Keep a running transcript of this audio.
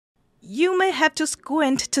You may have to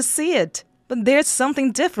squint to see it, but there's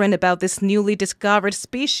something different about this newly discovered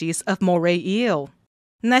species of moray eel.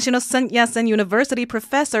 National Sun Yat-sen University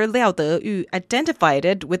professor Liao De-yu identified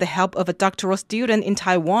it with the help of a doctoral student in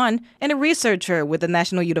Taiwan and a researcher with the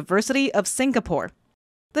National University of Singapore.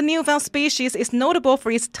 The newfound species is notable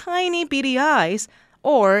for its tiny beady eyes,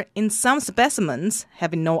 or, in some specimens,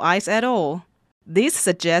 having no eyes at all. This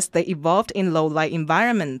suggests they evolved in low-light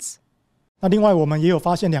environments. 那另外我们也有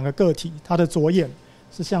发现两个个体，它的左眼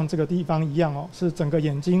是像这个地方一样是整个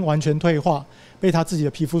眼睛完全退化，被它自己的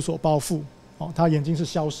皮肤所包覆。它眼睛是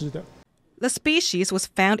消失的。The species was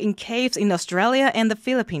found in caves in Australia and the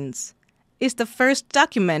Philippines. It's the first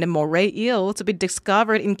documented moray eel to be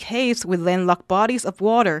discovered in caves with landlocked bodies of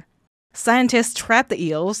water. Scientists trap the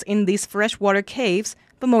eels in these freshwater caves,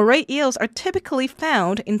 but moray eels are typically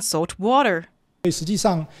found in salt water. 所以实际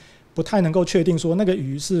上不太能够确定说那个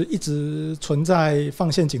鱼是一直存在放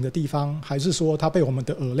陷阱的地方，还是说它被我们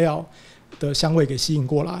的饵料的香味给吸引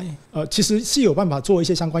过来。其实是有办法做一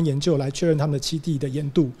些相关研究来确认它们的栖地的盐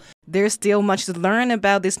度。There's still much to learn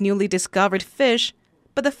about this newly discovered fish,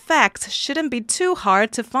 but the facts shouldn't be too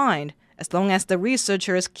hard to find as long as the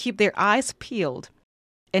researchers keep their eyes peeled.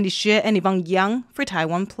 Hsueh and Yvonne for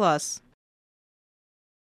TaiwanPlus.